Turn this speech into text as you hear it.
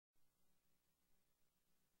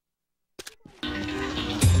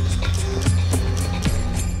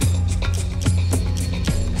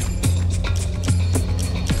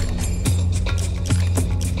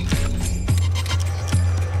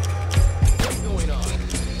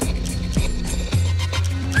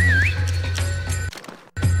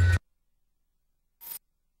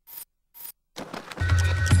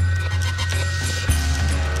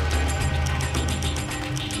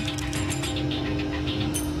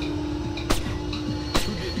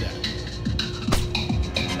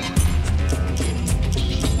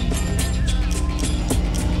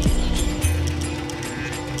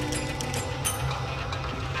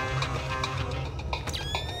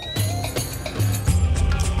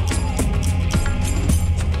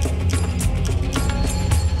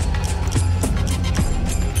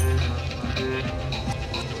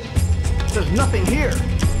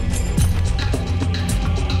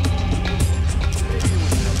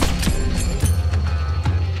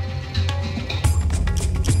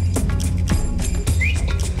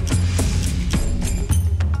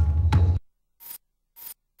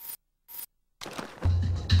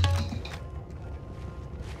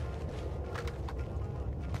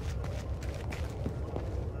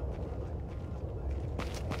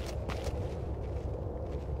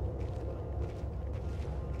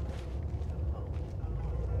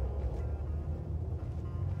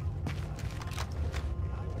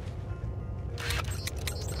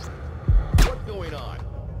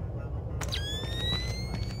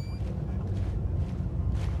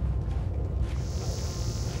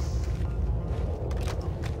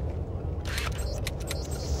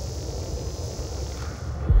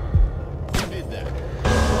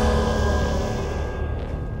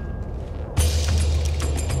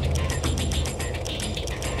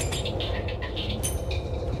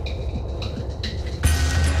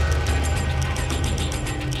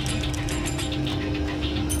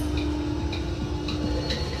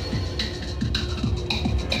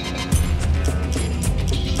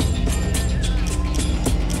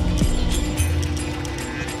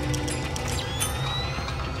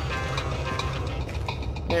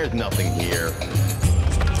There's nothing here.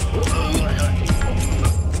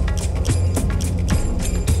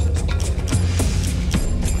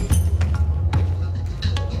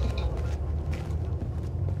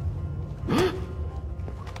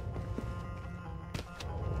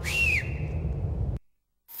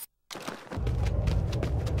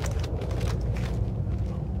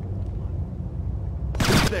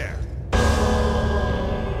 There.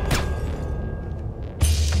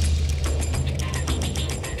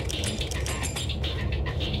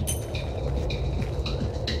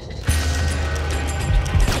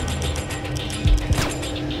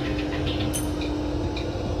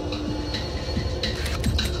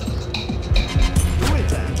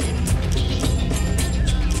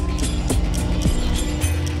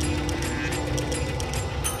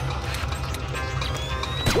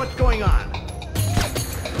 What's going on?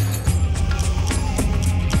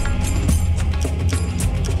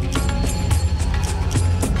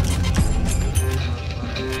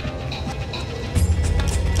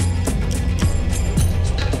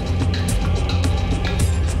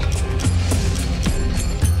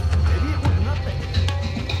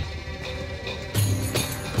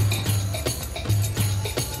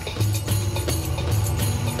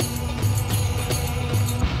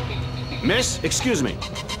 Miss, excuse me.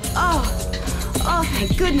 Oh,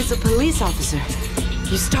 thank goodness, a police officer.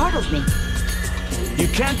 You startled me. You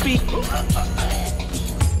can't be...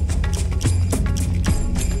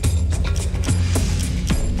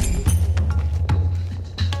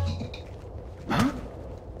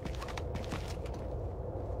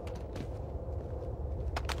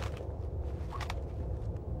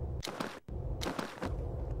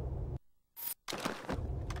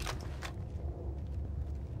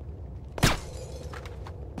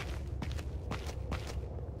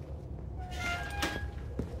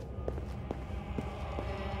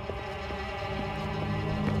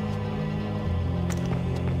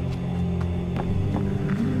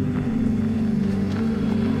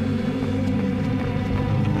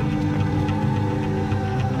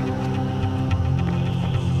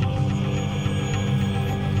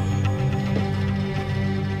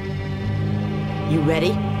 You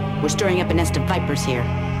ready? We're stirring up a nest of vipers here.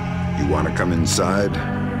 You want to come inside?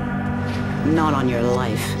 Not on your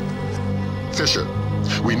life. Fisher,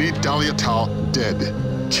 we need Dahlia Tal dead.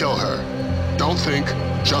 Kill her. Don't think,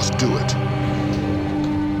 just do it.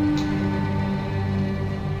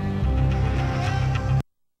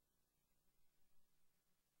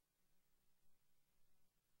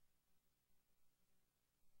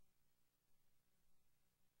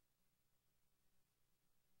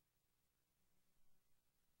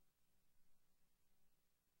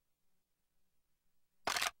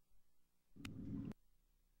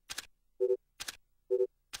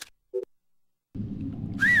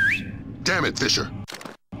 Damn it, Fisher.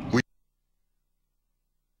 We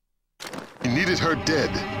needed her dead.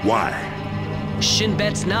 Why? Shin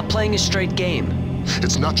Bet's not playing a straight game.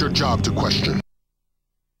 It's not your job to question.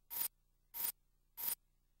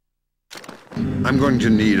 I'm going to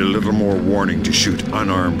need a little more warning to shoot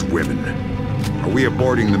unarmed women. Are we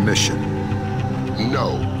aborting the mission?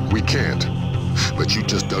 No, we can't. But you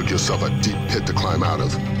just dug yourself a deep pit to climb out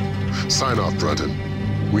of. Sign off,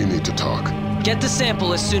 Brunton. We need to talk. Get the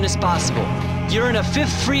sample as soon as possible. You're in a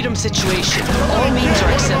Fifth Freedom situation. All means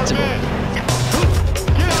are acceptable.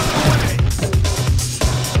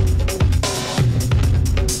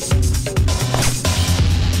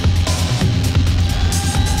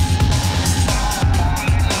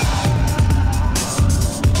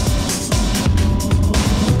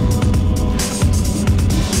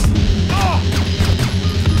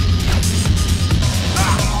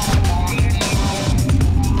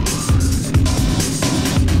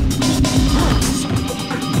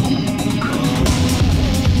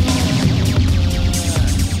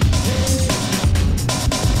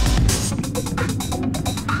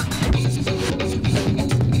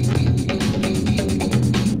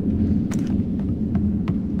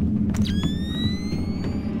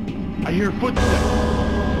 I hear footsteps.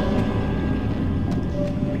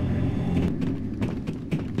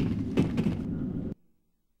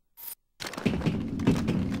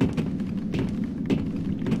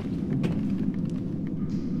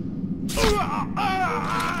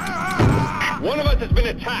 One of us has been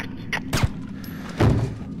attacked.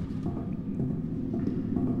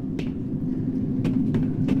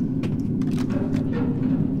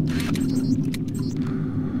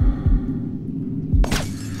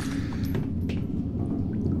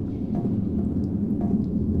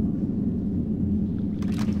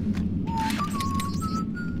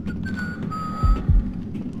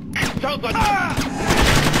 Sounds like...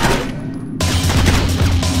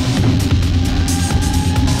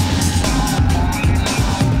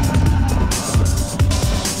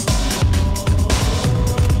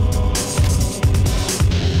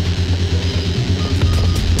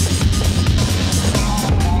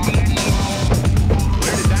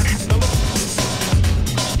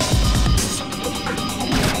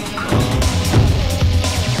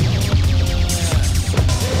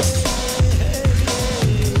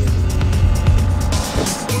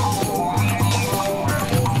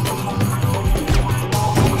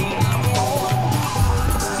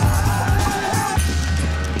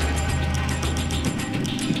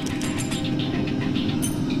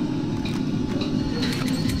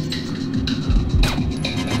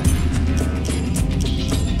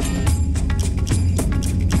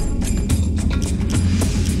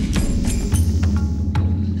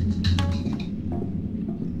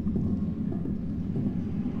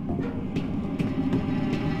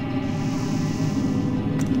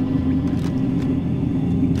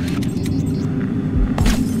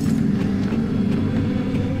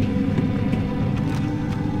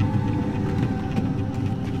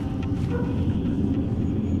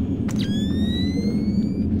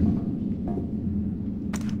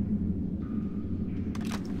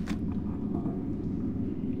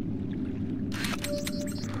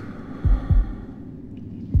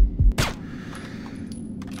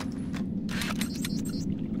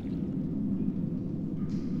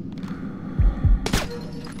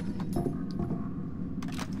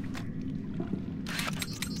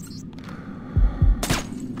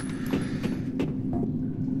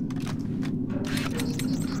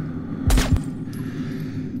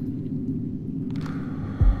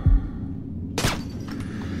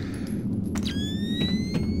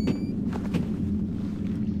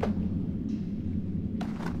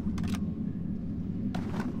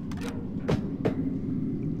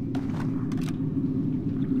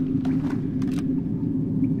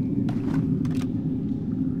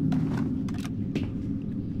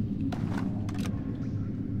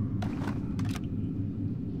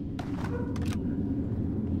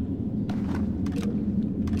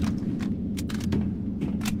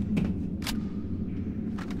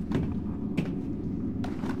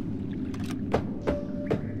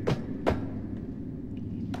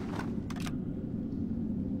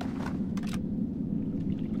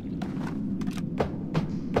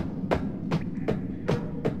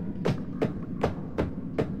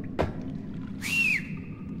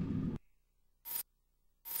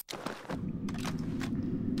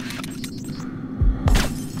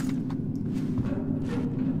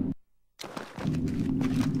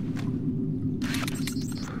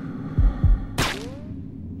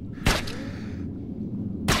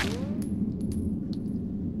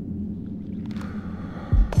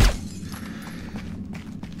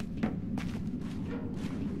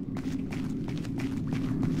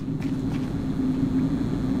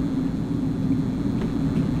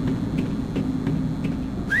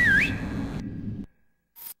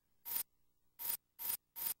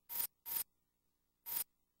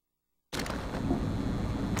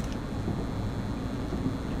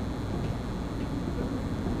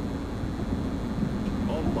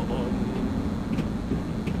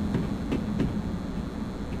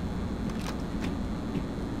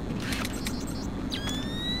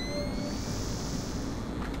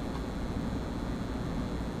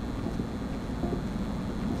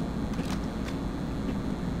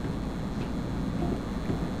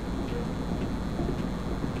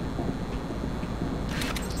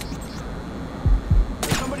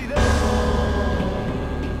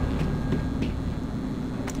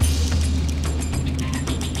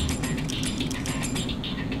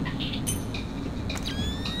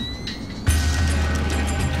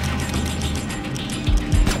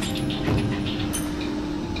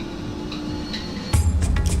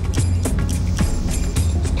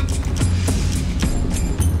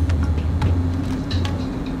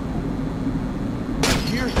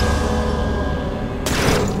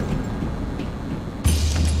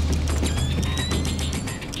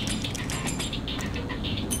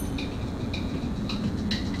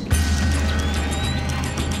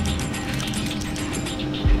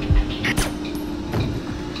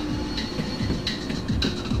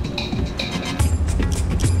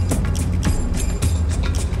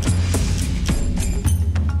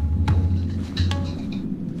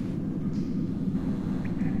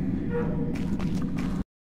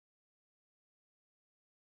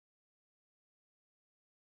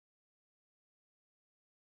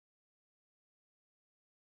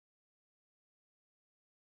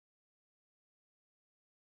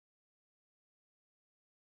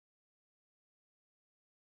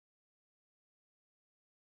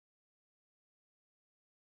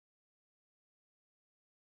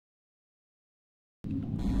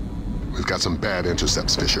 We've got some bad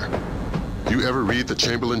intercepts, Fisher. You ever read the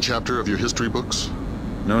Chamberlain chapter of your history books?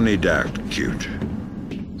 No need to act cute.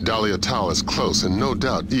 Dahlia Tal is close and no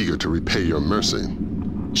doubt eager to repay your mercy.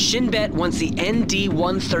 Shinbet wants the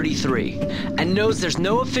ND-133 and knows there's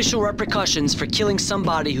no official repercussions for killing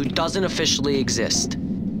somebody who doesn't officially exist.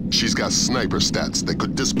 She's got sniper stats that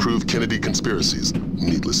could disprove Kennedy conspiracies,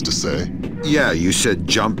 needless to say. Yeah, you said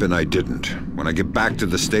jump and I didn't. When I get back to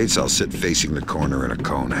the States, I'll sit facing the corner in a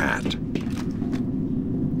cone hat.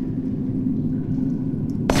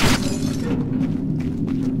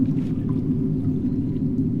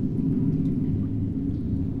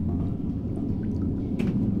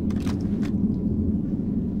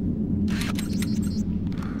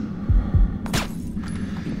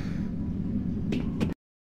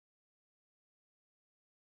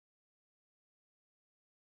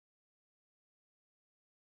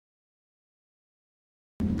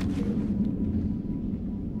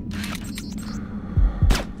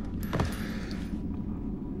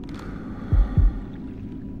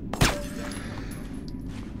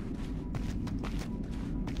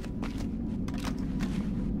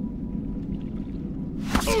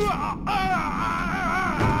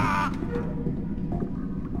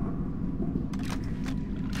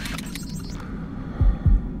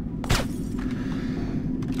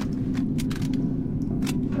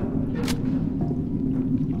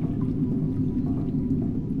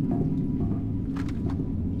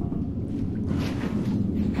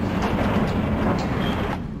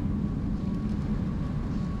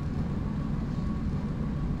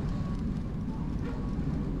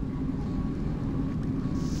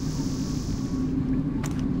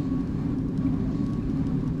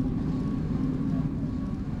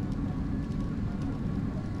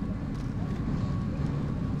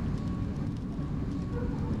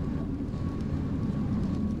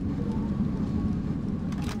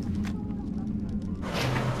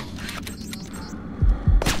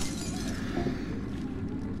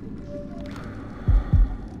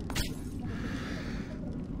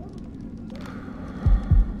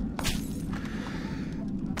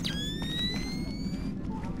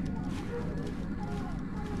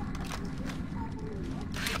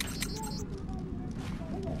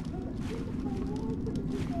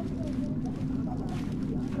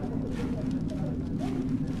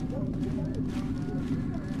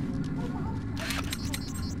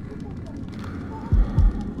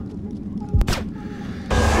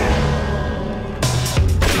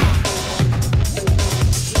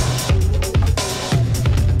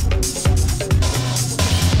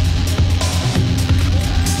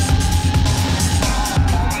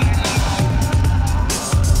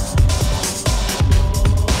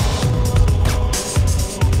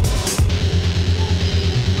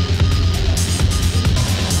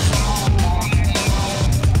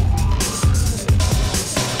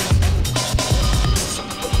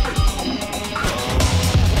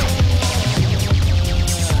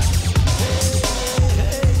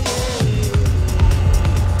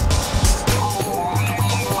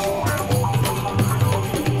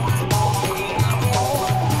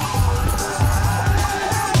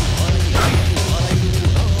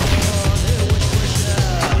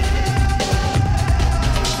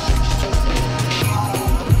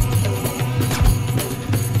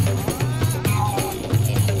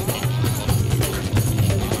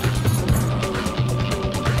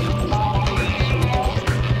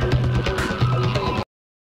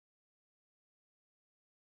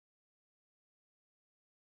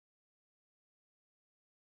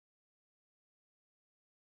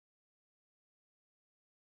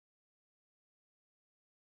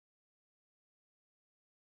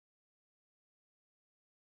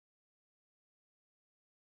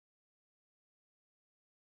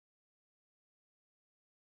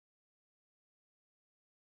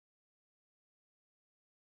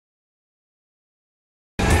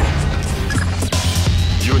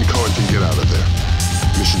 Get out of there.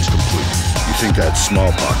 Mission's complete. You think that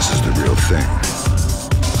smallpox is the real thing?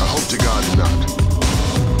 I hope to God not.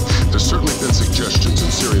 There's certainly been suggestions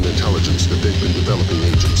in Syrian intelligence that they've been developing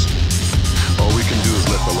agents. All we can do is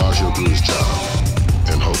let Bellagio do his job.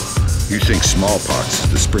 And hope. You think smallpox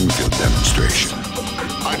is the Springfield demonstration?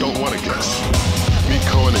 I don't want to guess. Meet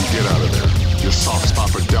Cohen and get out of there. Your soft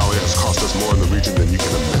spot for Dahlia has cost us more in the region than you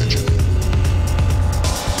can imagine.